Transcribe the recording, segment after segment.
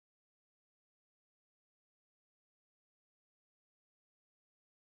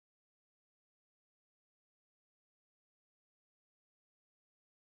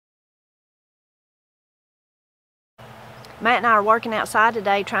Matt and I are working outside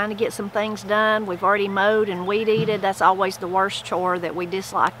today trying to get some things done. We've already mowed and weed-eated. That's always the worst chore that we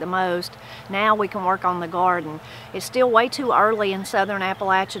dislike the most. Now we can work on the garden. It's still way too early in southern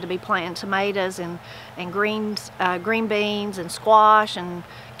Appalachia to be planting tomatoes and green beans and squash and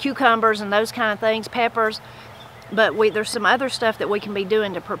cucumbers and those kind of things, peppers. But there's some other stuff that we can be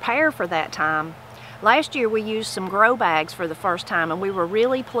doing to prepare for that time. Last year we used some grow bags for the first time and we were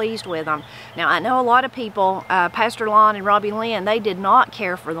really pleased with them. Now I know a lot of people, Pastor Lon and Robbie Lynn, they did not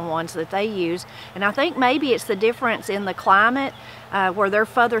care for the ones that they use. And I think maybe it's the difference in the climate where they're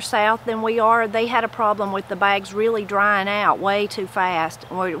further south than we are. They had a problem with the bags really drying out way too fast.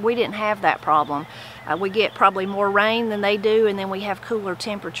 We didn't have that problem. We get probably more rain than they do, and then we have cooler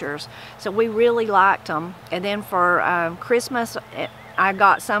temperatures. So we really liked them. And then for Christmas, I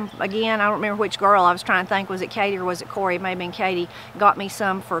got some, again, I don't remember which girl I was trying to think, was it Katie or was it Corey? It may have been Katie, got me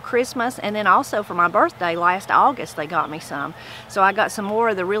some for Christmas, and then also for my birthday last August they got me some. So I got some more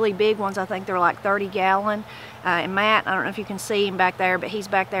of the really big ones. I think they're like 30-gallon. And Matt, I don't know if you can see him back there, but he's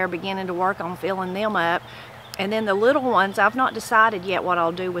back there beginning to work on filling them up. And then the little ones, I've not decided yet what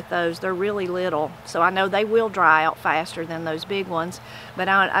I'll do with those. They're really little, so I know they will dry out faster than those big ones. But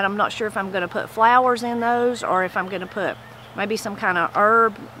I'm not sure if I'm going to put flowers in those or if I'm going to put maybe some kind of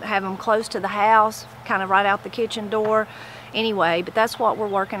herb, have them close to the house, kind of right out the kitchen door. Anyway, but that's what we're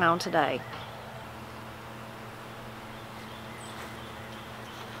working on today.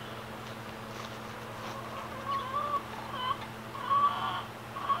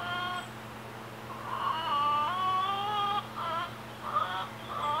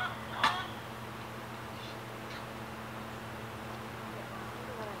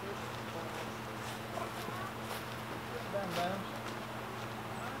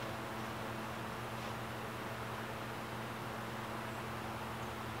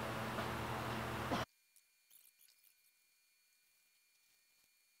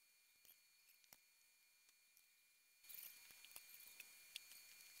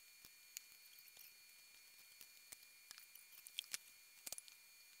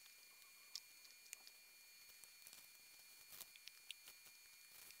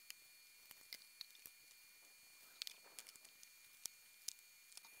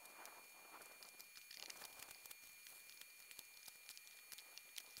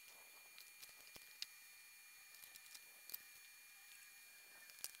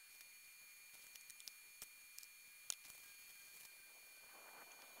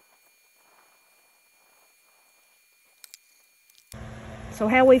 So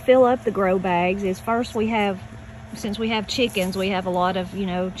how we fill up the grow bags is first since we have chickens, we have a lot of,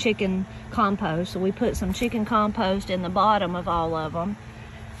 chicken compost. So we put some chicken compost in the bottom of all of them.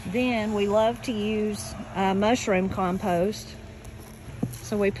 Then we love to use mushroom compost.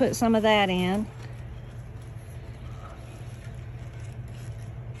 So we put some of that in.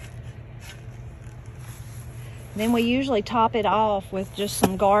 Then we usually top it off with just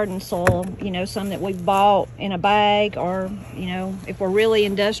some garden soil, some that we've bought in a bag, or, if we're really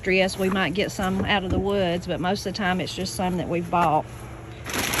industrious, we might get some out of the woods, but most of the time it's just some that we've bought.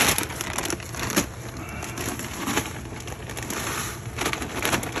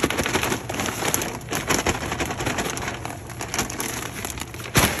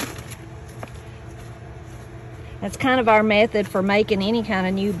 That's kind of our method for making any kind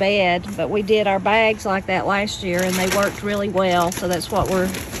of new bed, but we did our bags like that last year and they worked really well, so that's what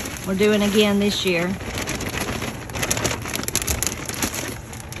we're doing again this year.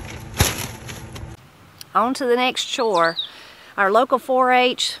 On to the next chore. Our local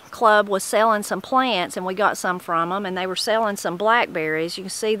 4-H club was selling some plants and we got some from them, and they were selling some blackberries. You can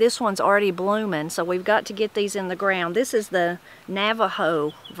see this one's already blooming, so we've got to get these in the ground. This is the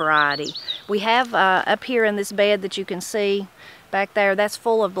Navajo variety. We have up here in this bed that you can see back there, that's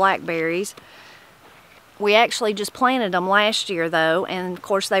full of blackberries. We actually just planted them last year though, and of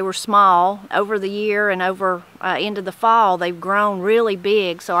course they were small. Over the year and over into the fall, they've grown really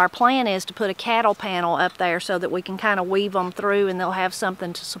big. So our plan is to put a cattle panel up there so that we can kind of weave them through and they'll have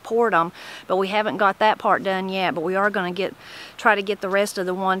something to support them. But we haven't got that part done yet, but we are going to try to get the rest of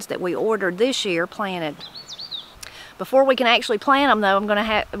the ones that we ordered this year planted. Before we can actually plant them though,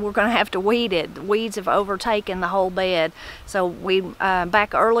 we're going to have to weed it. The weeds have overtaken the whole bed. So we,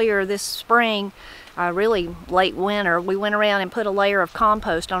 back earlier this spring, really late winter, we went around and put a layer of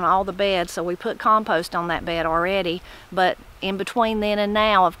compost on all the beds. So we put compost on that bed already, but in between then and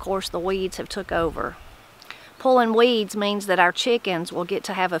now, of course, the weeds have took over. Pulling weeds means that our chickens will get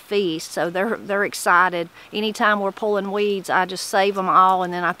to have a feast, so they're excited. Anytime we're pulling weeds, I just save them all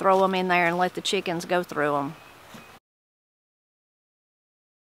and then I throw them in there and let the chickens go through them.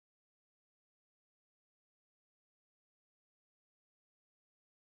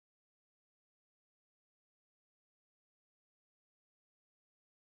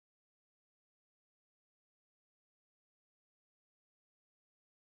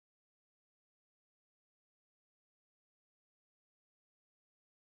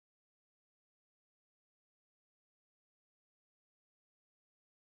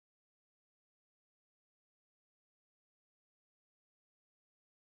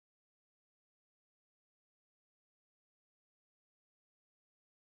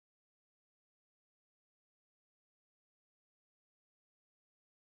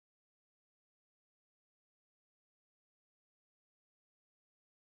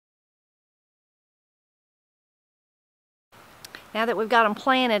 Now that we've got them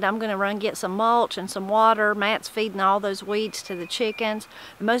planted, I'm going to run get some mulch and some water. Matt's feeding all those weeds to the chickens.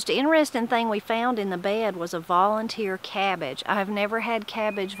 The most interesting thing we found in the bed was a volunteer cabbage. I have never had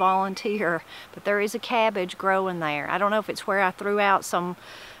cabbage volunteer, but there is a cabbage growing there. I don't know if it's where I threw out some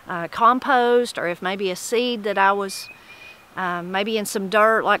compost, or if maybe a seed that I was maybe in some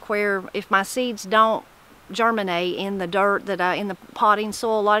dirt, like where if my seeds don't germinate in the dirt that in the potting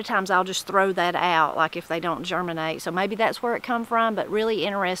soil, a lot of times I'll just throw that out, like if they don't germinate. So maybe that's where it come from, but really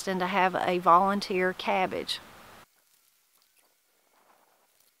interesting to have a volunteer cabbage.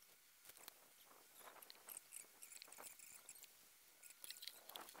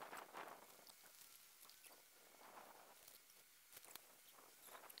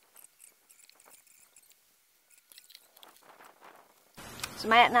 So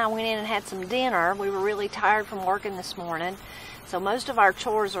Matt and I went in and had some dinner. We were really tired from working this morning. So most of our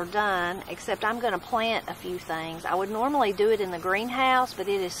chores are done, except I'm going to plant a few things. I would normally do it in the greenhouse, but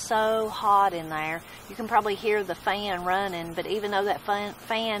it is so hot in there. You can probably hear the fan running, but even though that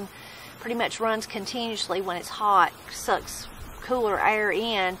fan pretty much runs continuously when it's hot, sucks cooler air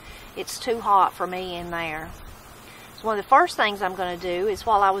in, it's too hot for me in there. One of the first things I'm going to do is,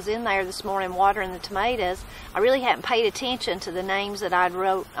 while I was in there this morning watering the tomatoes, I really hadn't paid attention to the names that I'd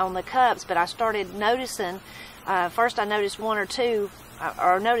wrote on the cups, but I started noticing, first I noticed one or two,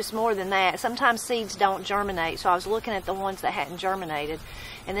 or noticed more than that. Sometimes seeds don't germinate, so I was looking at the ones that hadn't germinated.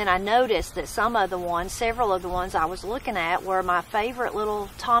 And then I noticed that several of the ones I was looking at were my favorite little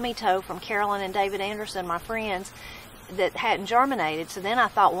Tommy toe from Carolyn and David Anderson, my friends, that hadn't germinated. So then I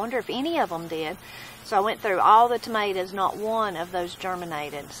thought, wonder if any of them did. So I went through all the tomatoes, not one of those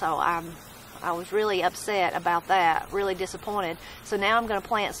germinated. So I was really upset about that, really disappointed. So now I'm going to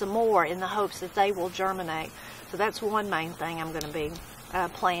plant some more in the hopes that they will germinate. So that's one main thing I'm going to be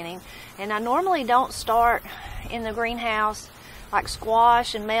planting. And I normally don't start in the greenhouse like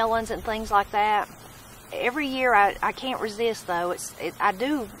squash and melons and things like that. Every year I can't resist though. I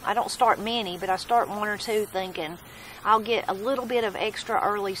don't start many, but I start one or two thinking I'll get a little bit of extra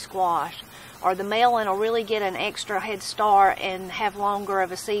early squash, or the melon will really get an extra head start and have longer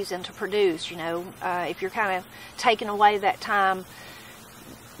of a season to produce. You know, if you're kind of taking away that time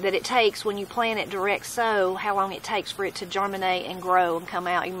that it takes when you plant it direct sow, how long it takes for it to germinate and grow and come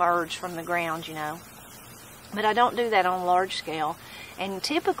out, emerge from the ground, you know. But I don't do that on a large scale. And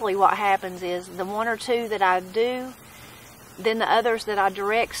typically what happens is the one or two that I do, then the others that I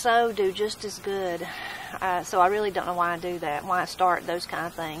direct sow do just as good. So I really don't know why I do that, why I start those kind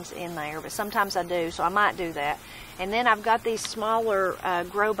of things in there, but sometimes I do, so I might do that. And then I've got these smaller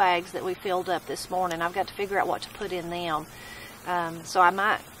grow bags that we filled up this morning. I've got to figure out what to put in them. So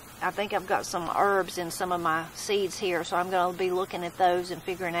I think I've got some herbs in some of my seeds here, so I'm going to be looking at those and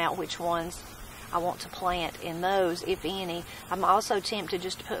figuring out which ones I want to plant in those, if any. I'm also tempted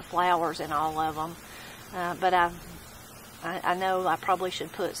just to put flowers in all of them, but I know I probably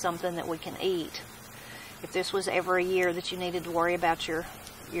should put something that we can eat. If this was ever a year that you needed to worry about your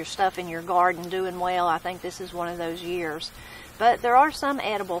stuff in your garden doing well, I think this is one of those years. But there are some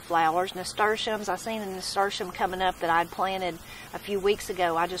edible flowers, nasturtiums. I seen a nasturtium coming up that I'd planted a few weeks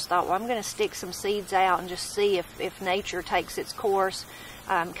ago. I just thought, well, I'm going to stick some seeds out and just see if nature takes its course,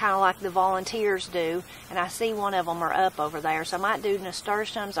 kind of like the volunteers do. And I see one of them are up over there. So I might do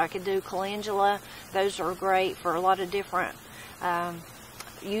nasturtiums. I could do calendula. Those are great for a lot of different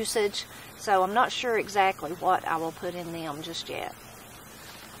usage. So I'm not sure exactly what I will put in them just yet.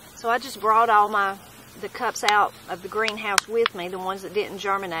 So I just brought all the cups out of the greenhouse with me, the ones that didn't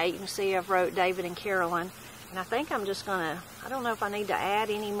germinate. You can see I've wrote David and Carolyn. And I think I'm just gonna, I don't know if I need to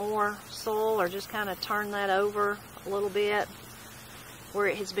add any more soil or just kind of turn that over a little bit where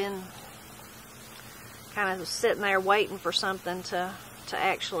it has been kind of sitting there waiting for something to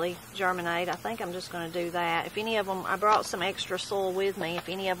actually germinate. I think I'm just going to do that. If any of them, I brought some extra soil with me. If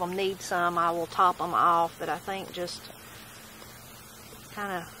any of them need some, I will top them off. But I think just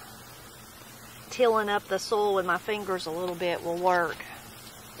kind of tilling up the soil with my fingers a little bit will work.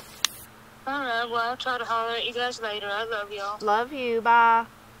 Alright, well, I'll try to holler at you guys later. I love y'all. Love you. Bye.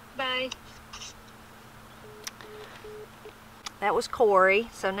 Bye. That was Corey.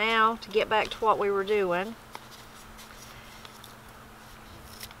 So now, to get back to what we were doing,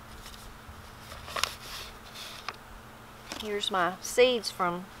 here's my seeds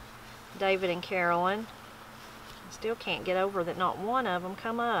from David and Carolyn. I still can't get over that not one of them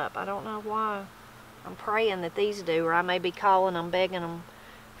come up. I don't know why. I'm praying that these do, or I may be calling them, begging them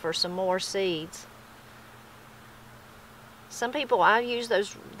for some more seeds. Some people, I use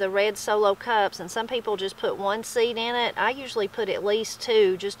the red solo cups, and some people just put one seed in it. I usually put at least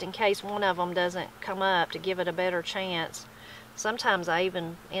two, just in case one of them doesn't come up, to give it a better chance. Sometimes I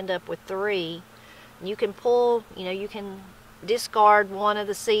even end up with 3. You can pull, you can discard one of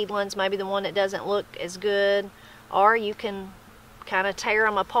the seedlings, maybe the one that doesn't look as good, or you can kind of tear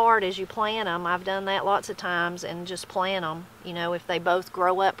them apart as you plant them. I've done that lots of times and just plant them, if they both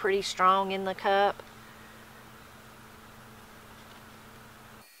grow up pretty strong in the cup.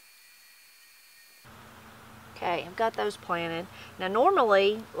 Okay, I've got those planted. Now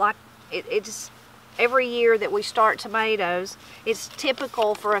normally, like it's every year that we start tomatoes, it's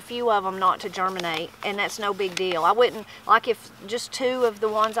typical for a few of them not to germinate, and that's no big deal. I wouldn't, like if just 2 of the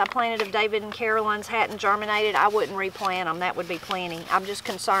ones I planted of David and Carolyn's hadn't germinated, I wouldn't replant them. That would be plenty. I'm just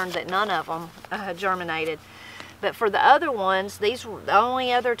concerned that none of them germinated. But for the other ones, these were the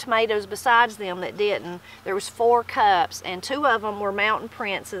only other tomatoes besides them that didn't. There was 4 cups, and 2 of them were Mountain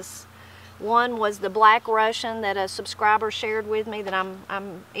Princess. One was the Black Russian that a subscriber shared with me that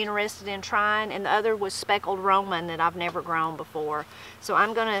I'm interested in trying, and the other was Speckled Roman that I've never grown before. So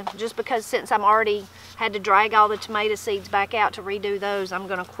I'm gonna, just because since I'm already had to drag all the tomato seeds back out to redo those, I'm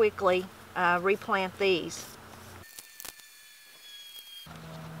gonna quickly replant these.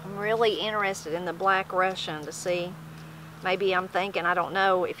 I'm really interested in the Black Russian to see, maybe I'm thinking, I don't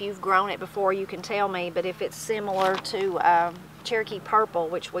know, if you've grown it before you can tell me, but if it's similar to Cherokee Purple,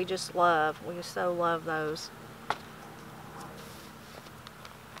 which we just love. We just so love those.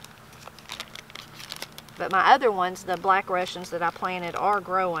 But my other ones, the Black Russians that I planted, are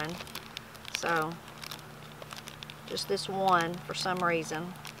growing. So, just this one for some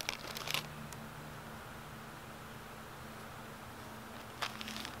reason.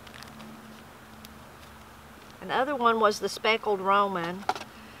 Another one was the Speckled Roman,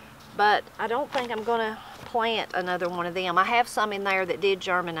 but I don't think I'm going to plant another one of them. I have some in there that did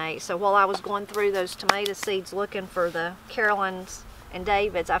germinate. So while I was going through those tomato seeds looking for the Carolyn's and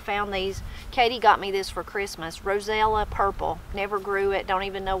David's, I found these. Katie got me this for Christmas. Rosella Purple. Never grew it. Don't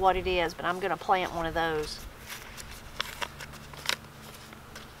even know what it is, but I'm going to plant one of those.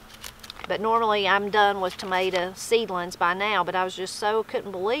 But normally I'm done with tomato seedlings by now, but I was just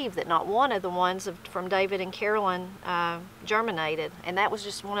couldn't believe that not one of the ones from David and Carolyn germinated. And that was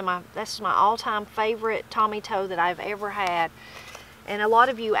just that's my all-time favorite tomato that I've ever had. And a lot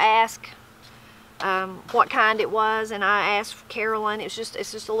of you ask what kind it was, and I asked Carolyn. It's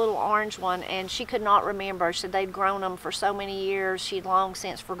just a little orange one, and she could not remember. She said they'd grown them for so many years, she'd long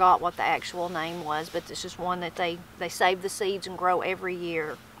since forgot what the actual name was, but it's just one that they save the seeds and grow every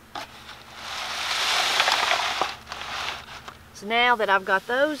year. So now that I've got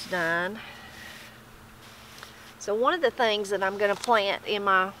those done, so one of the things that I'm going to plant in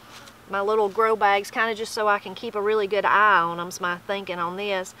my little grow bags, kind of just so I can keep a really good eye on them, is my thinking on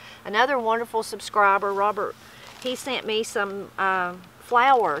this. Another wonderful subscriber, Robert, he sent me some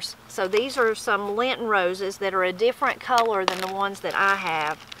flowers. So these are some Lenten roses that are a different color than the ones that I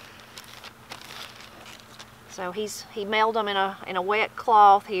have. So he mailed them in a wet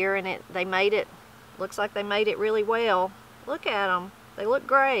cloth here, and they made it, looks like they made it really well. Look at them. They look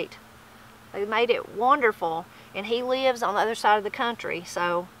great. They made it wonderful. And he lives on the other side of the country,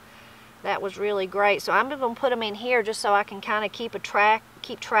 so that was really great. So I'm going to put them in here just so I can kind of keep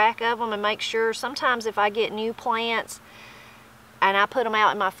track of them and make sure. Sometimes if I get new plants and I put them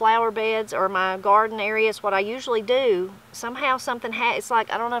out in my flower beds or my garden areas, what I usually do, somehow something it's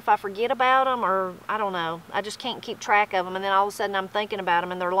like, I don't know if I forget about them or I don't know. I just can't keep track of them, and then all of a sudden I'm thinking about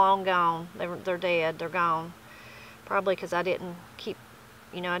them and they're long gone. They're dead. They're gone. Probably because I didn't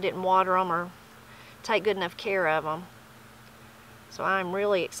I didn't water them or take good enough care of them. So I'm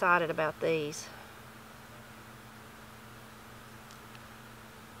really excited about these.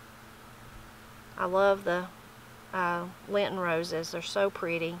 I love the Lenten roses. They're so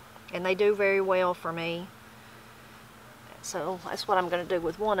pretty, and they do very well for me. So that's what I'm going to do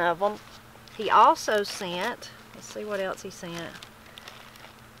with one of them. He also sent, let's see what else he sent.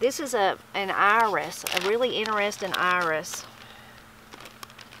 This is an iris, a really interesting iris.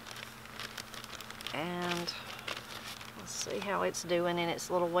 And let's see how it's doing in its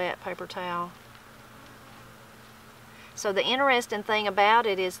little wet paper towel. So the interesting thing about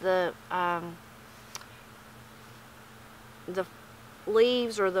it is the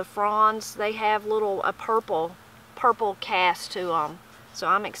leaves or the fronds, they have a purple cast to them. So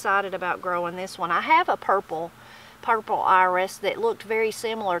I'm excited about growing this one. I have a purple iris that looked very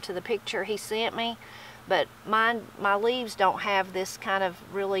similar to the picture he sent me, but my leaves don't have this kind of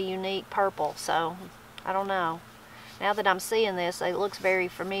really unique purple, so I don't know. Now that I'm seeing this, it looks very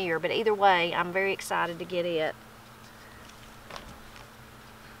familiar, but either way, I'm very excited to get it.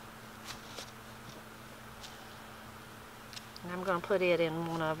 And I'm going to put it in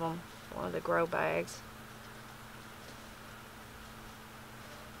one of the grow bags.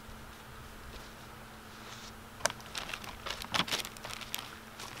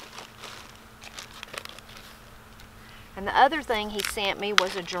 And the other thing he sent me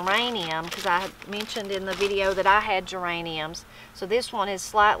was a geranium, because I had mentioned in the video that I had geraniums. So this one is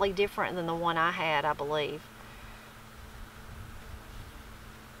slightly different than the one I had, I believe.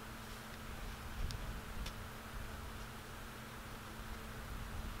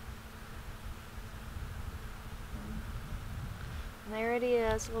 And there it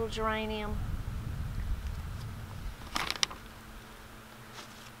is, a little geranium.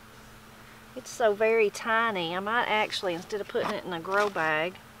 It's so very tiny. I might actually, instead of putting it in a grow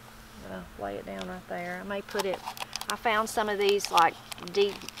bag, I'm gonna lay it down right there. I may put it, I found some of these like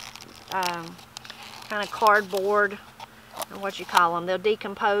deep, kind of cardboard, or what you call them. They'll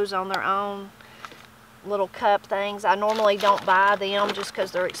decompose on their own, little cup things. I normally don't buy them just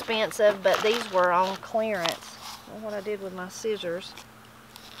because they're expensive, but these were on clearance. I don't know what I did with my scissors.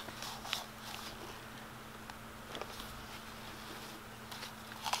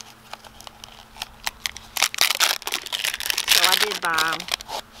 I did buy them.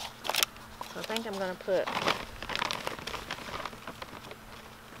 So I think I'm going to put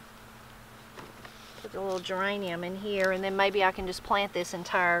a little geranium in here, and then maybe I can just plant this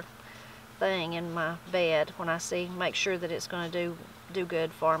entire thing in my bed when I make sure that it's going to do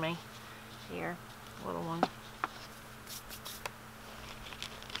good for me. Here, little one.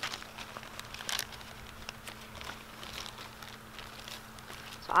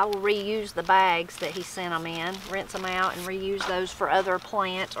 I will reuse the bags that he sent them in, rinse them out, and reuse those for other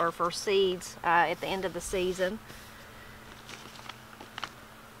plants or for seeds at the end of the season.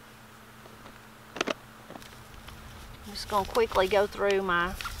 I'm just going to quickly go through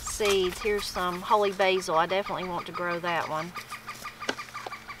my seeds. Here's some holy basil. I definitely want to grow that one.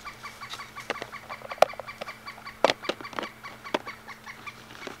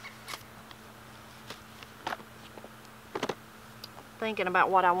 Thinking about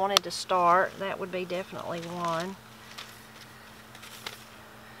what I wanted to start, that would be definitely one.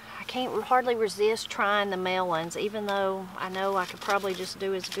 I can't hardly resist trying the melons, even though I know I could probably just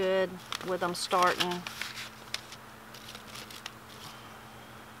do as good with them starting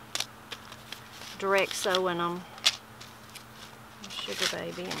direct sowing them. Sugar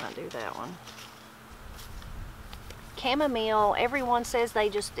baby, I might do that one. Chamomile, everyone says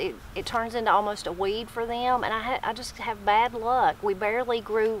it turns into almost a weed for them, and I just have bad luck. We barely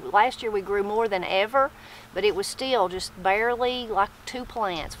grew, last year we grew more than ever, but it was still just barely like 2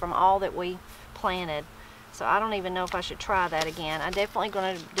 plants from all that we planted. So I don't even know if I should try that again. I'm definitely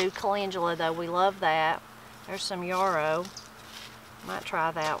going to do calendula though, we love that. There's some yarrow, might try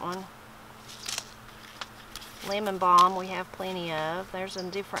that one. Lemon balm we have plenty of. There's a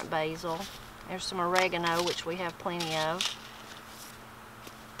different basil. There's some oregano, which we have plenty of.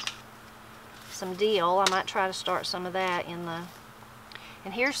 Some dill. I might try to start some of that in the...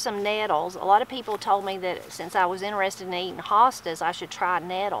 And here's some nettles. A lot of people told me that since I was interested in eating hostas, I should try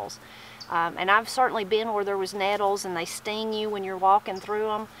nettles. And I've certainly been where there was nettles and they sting you when you're walking through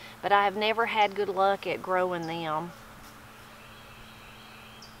them, but I have never had good luck at growing them.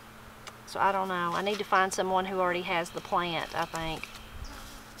 So I don't know. I need to find someone who already has the plant, I think.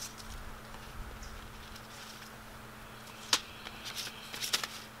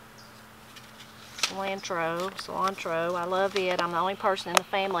 Cilantro, I love it. I'm the only person in the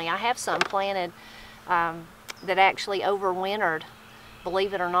family. I have some planted that actually overwintered,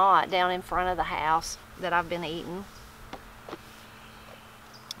 believe it or not, down in front of the house that I've been eating.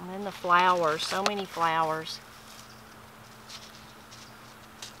 And then the flowers, so many flowers.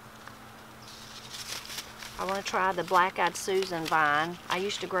 I want to try the black-eyed Susan vine. I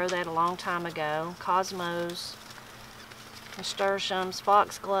used to grow that a long time ago. Cosmos. Nasturtiums,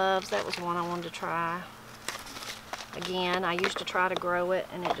 foxgloves, that was one I wanted to try. Again, I used to try to grow it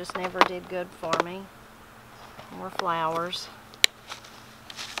and it just never did good for me. More flowers.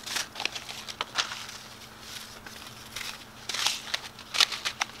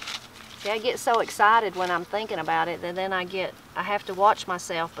 Yeah, I get so excited when I'm thinking about it that then I have to watch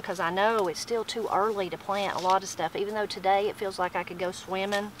myself because I know it's still too early to plant a lot of stuff. Even though today it feels like I could go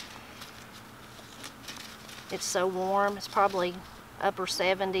swimming. It's so warm. It's probably upper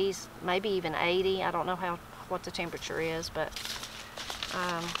 70s, maybe even 80. I don't know what the temperature is, but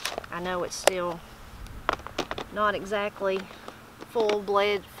I know it's still not exactly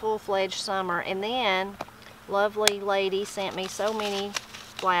full-fledged summer. And then, lovely lady sent me so many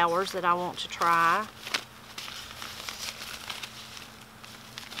flowers that I want to try.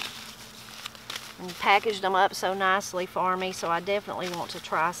 And packaged them up so nicely for me, so I definitely want to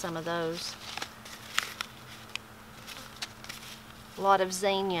try some of those. A lot of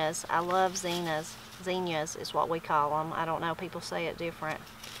zinnias. I love zinnias. Zinnias is what we call them. I don't know, people say it different.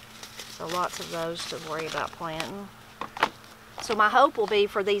 So lots of those to worry about planting. So my hope will be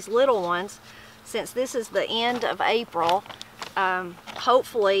for these little ones, since this is the end of April,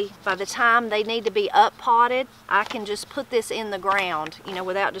 hopefully by the time they need to be up potted, I can just put this in the ground, you know,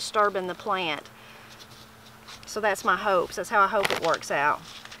 without disturbing the plant. So that's my hopes. That's how I hope it works out.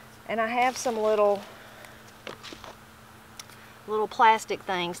 And I have some little plastic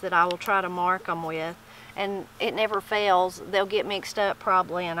things that I will try to mark them with. And it never fails. They'll get mixed up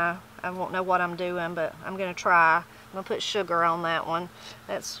probably, and I won't know what I'm doing, but I'm going to try. I'm going to put sugar on that one.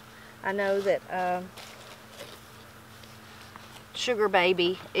 I know that Sugar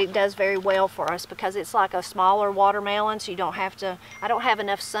Baby, it does very well for us because it's like a smaller watermelon, so you don't have to, I don't have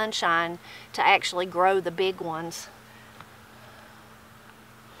enough sunshine to actually grow the big ones.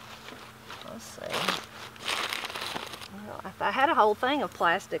 Let's see. I had a whole thing of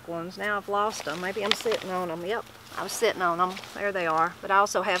plastic ones. Now I've lost them. Maybe I'm sitting on them. Yep, I was sitting on them. There they are. But I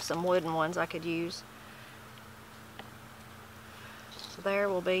also have some wooden ones I could use. So there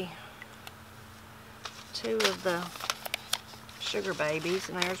will be 2 of the Sugar Babies,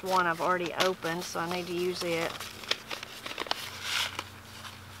 and there's one I've already opened, so I need to use it.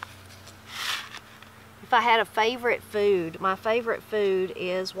 If I had a favorite food, my favorite food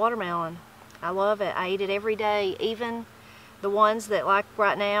is watermelon. I love it. I eat it every day, even the ones that, like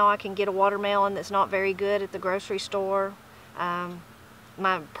right now, I can get a watermelon that's not very good at the grocery store.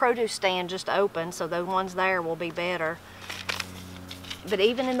 My produce stand just opened, so the ones there will be better. But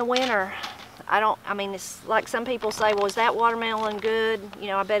even in the winter, I mean, it's like some people say, well, is that watermelon good? You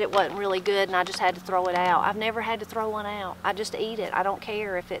know, I bet it wasn't really good and I just had to throw it out. I've never had to throw one out. I just eat it. I don't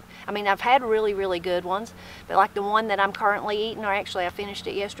care if it, I mean, I've had really, really good ones, but like the one that I'm currently eating, or actually I finished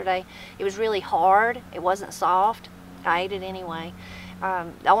it yesterday, it was really hard. It wasn't soft. I ate it anyway.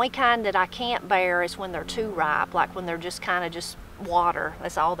 The only kind that I can't bear is when they're too ripe, like when they're just kind of just water.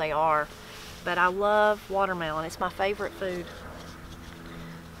 That's all they are. But I love watermelon. It's my favorite food.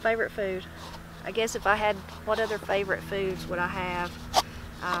 Favorite food. I guess if I had, what other favorite foods would I have?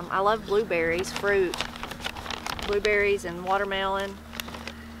 I love blueberries, fruit. Blueberries and watermelon.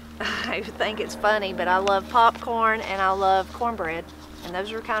 I think it's funny, but I love popcorn and I love cornbread. And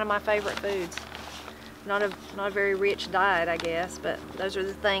those are kind of my favorite foods. Not a very rich diet, I guess, but those are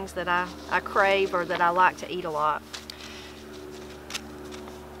the things that I crave or that I like to eat a lot.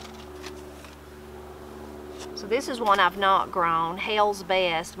 So this is one I've not grown, Hell's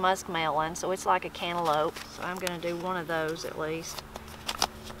Best muskmelon. So it's like a cantaloupe. So I'm going to do one of those at least.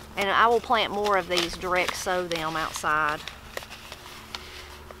 And I will plant more of these, direct sow them outside.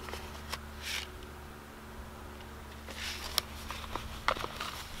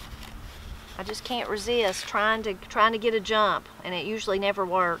 I just can't resist trying to get a jump, and it usually never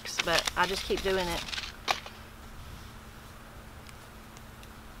works, but I just keep doing it.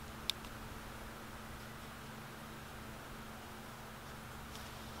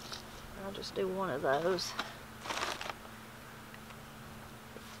 I'll just do one of those.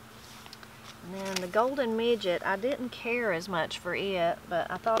 And then the golden midget, I didn't care as much for it, but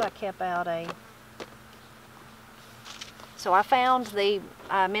I thought I kept out a... So I found the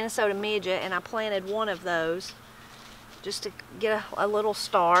Minnesota midget, and I planted one of those just to get a little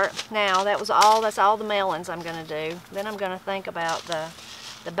start. Now that's all the melons I'm going to do. Then I'm going to think about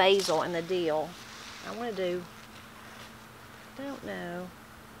the basil and the dill. I want to do, I don't know.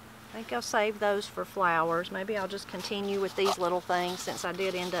 I think I'll save those for flowers. Maybe I'll just continue with these little things since I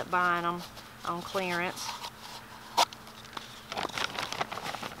did end up buying them on clearance.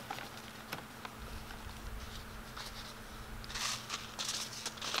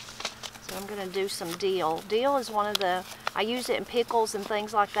 So I'm going to do some dill. Dill is one of the, I use it in pickles and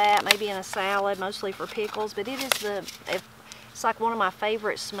things like that, maybe in a salad, mostly for pickles, but it is it's like one of my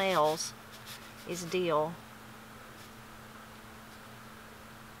favorite smells is dill.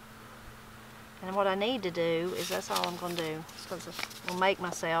 And what I need to do is, that's all I'm going to do, because I'll make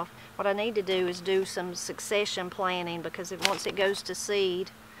myself. What I need to do is do some succession planting, because once it goes to seed,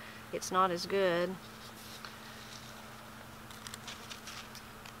 it's not as good.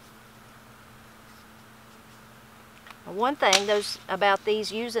 One thing about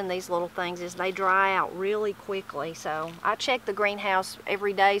using these little things is they dry out really quickly. So I check the greenhouse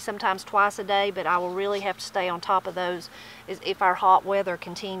every day, sometimes twice a day, but I will really have to stay on top of those if our hot weather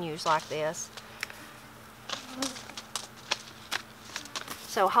continues like this.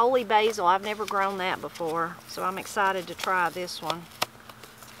 So holy basil, I've never grown that before, so I'm excited to try this one.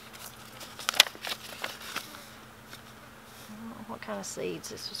 I don't know what kind of seeds.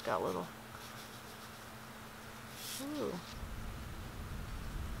 This just got little... Ooh.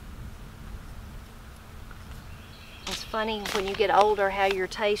 It's funny when you get older how your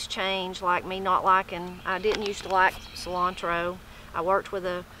tastes change, like me not liking, I didn't used to like cilantro. I worked with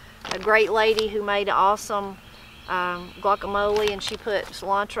a great lady who made an awesome guacamole, and she put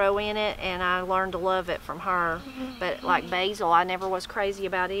cilantro in it, and I learned to love it from her. But like basil, I never was crazy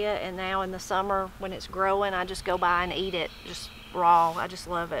about it, and now in the summer when it's growing, I just go by and eat it just raw. I just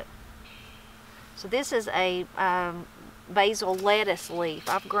love it. So this is a basil lettuce leaf.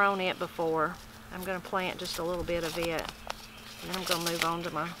 I've grown it before. I'm going to plant just a little bit of it, and then I'm going to move on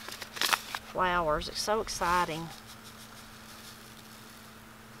to my flowers. It's so exciting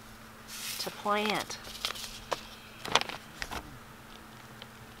to plant.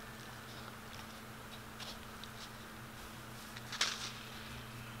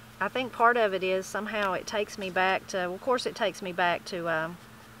 I think part of it is somehow it takes me back to, well, of course it takes me back to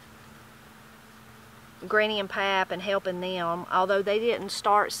Granny and Pap and helping them, although they didn't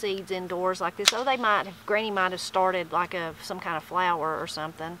start seeds indoors like this. Oh, Granny might have started like some kind of flower or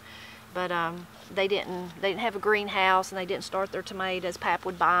something, but they didn't have a greenhouse, and they didn't start their tomatoes. Pap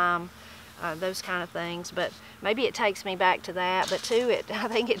would buy them, those kind of things. But maybe it takes me back to that. But too, I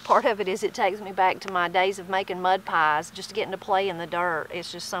think part of it is it takes me back to my days of making mud pies, just getting to play in the dirt.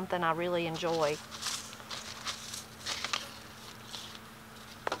 It's just something I really enjoy.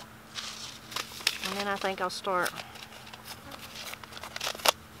 And then I think I'll start.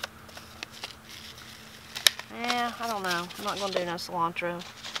 I don't know. I'm not going to do no cilantro.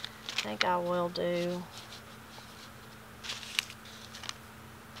 I think I will do.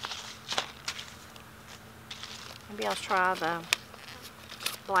 Maybe I'll try the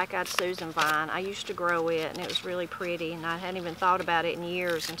black-eyed Susan vine. I used to grow it, and it was really pretty, and I hadn't even thought about it in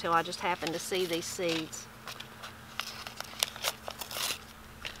years until I just happened to see these seeds.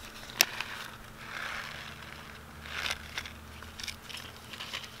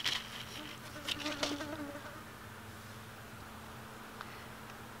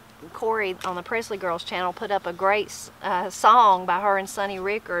 Corey on the Presley Girls channel put up a great song by her and Sonny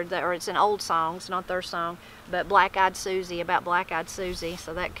Rickard, or it's an old song, it's not their song, but Black-Eyed Susie, about Black-Eyed Susie,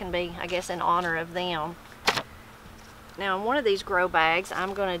 so that can be, I guess, in honor of them. Now in one of these grow bags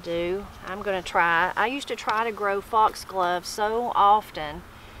I'm going to try, I used to try to grow foxglove so often,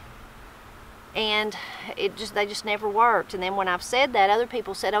 and they just never worked. And then when I've said that, other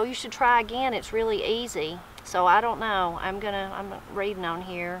people said, oh, you should try again, it's really easy. So I don't know, I'm reading on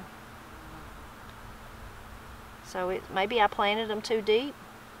here. So maybe I planted them too deep.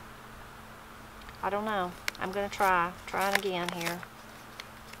 I don't know. I'm going to try it again here.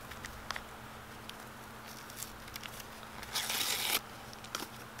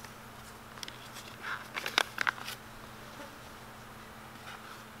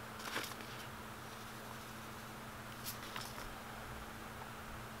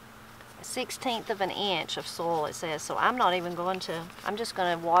 A 1/16 of an inch of soil, it says. So I'm not even going to, I'm just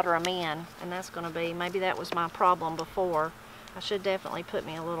going to water them in, and that's going to be, maybe that was my problem before. I should definitely put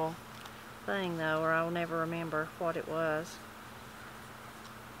me a little thing though, or I'll never remember what it was.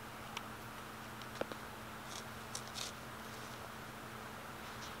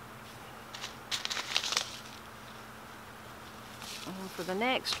 And for the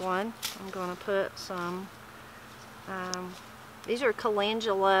next one, I'm going to put some, these are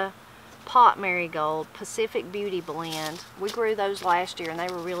calendula pot marigold Pacific Beauty blend. We grew those last year and they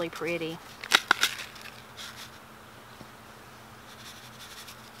were really pretty.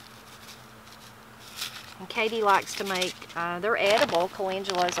 And Katie likes to make, they're edible,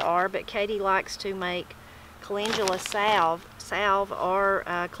 calendulas are, but Katie likes to make calendula salve or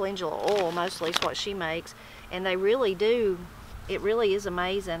calendula oil, mostly is what she makes. And they really do, it really is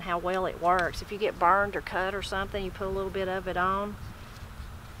amazing how well it works. If you get burned or cut or something, you put a little bit of it on.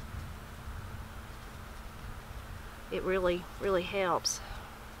 It really, really helps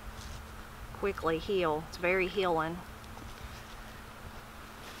quickly heal. It's very healing.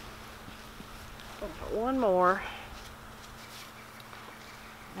 One more,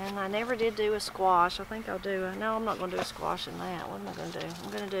 and I never did do a squash. I think I'll do no, I'm not going to do a squash in that. What am I going to do?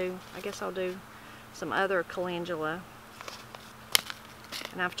 I'm going to do, I guess I'll do some other calendula,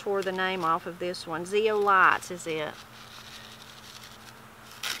 and I've tore the name off of this one. Zeolites is it.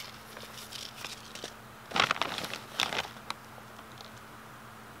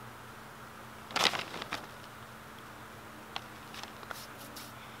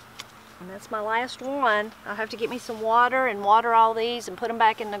 And that's my last one. I'll have to get me some water and water all these and put them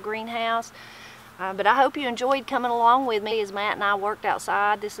back in the greenhouse. But I hope you enjoyed coming along with me as Matt and I worked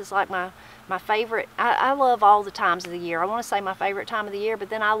outside. This is like my favorite. I love all the times of the year. I want to say my favorite time of the year, but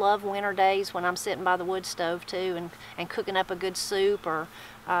then I love winter days when I'm sitting by the wood stove too and cooking up a good soup or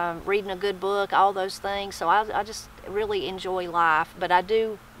reading a good book, all those things. So I just really enjoy life. But I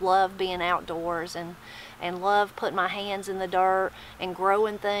do love being outdoors and love putting my hands in the dirt and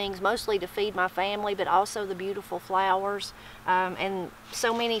growing things, mostly to feed my family, but also the beautiful flowers. And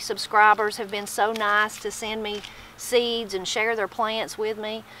so many subscribers have been so nice to send me seeds and share their plants with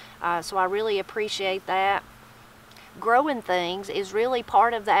me. So I really appreciate that. Growing things is really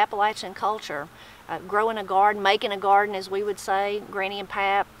part of the Appalachian culture. Growing a garden, making a garden, as we would say, Granny and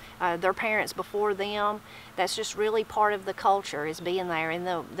Pap, their parents before them, that's just really part of the culture, is being there. And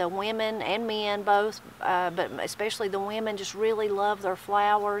the women and men both, but especially the women, just really love their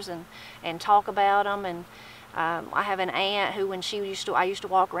flowers and talk about them. And I have an aunt who, when I used to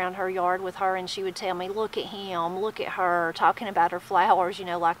walk around her yard with her, and she would tell me, look at him, look at her, talking about her flowers, you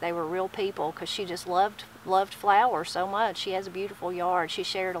know, like they were real people, because she just loved flowers so much. She has a beautiful yard. She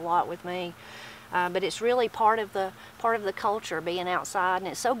shared a lot with me. But it's really part of the culture, being outside, and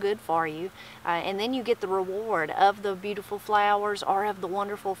it's so good for you. And then you get the reward of the beautiful flowers or of the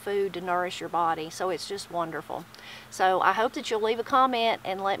wonderful food to nourish your body. So it's just wonderful. So I hope that you'll leave a comment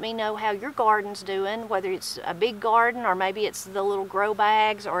and let me know how your garden's doing, whether it's a big garden or maybe it's the little grow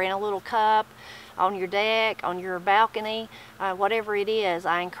bags or in a little cup, on your deck, on your balcony, whatever it is.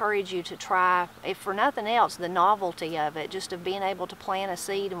 I encourage you to try, if for nothing else, the novelty of it, just of being able to plant a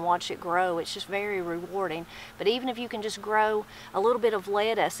seed and watch it grow. It's just very rewarding. But even if you can just grow a little bit of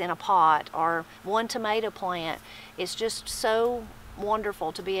lettuce in a pot or one tomato plant, it's just so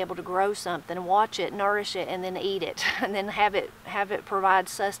wonderful to be able to grow something and watch it, nourish it, and then eat it, and then have it provide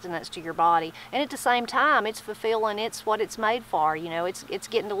sustenance to your body. And at the same time, it's fulfilling. It's what it's made for. You know, it's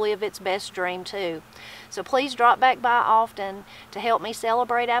getting to live its best dream too. So please drop back by often to help me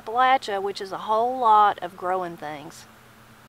celebrate Appalachia, which is a whole lot of growing things.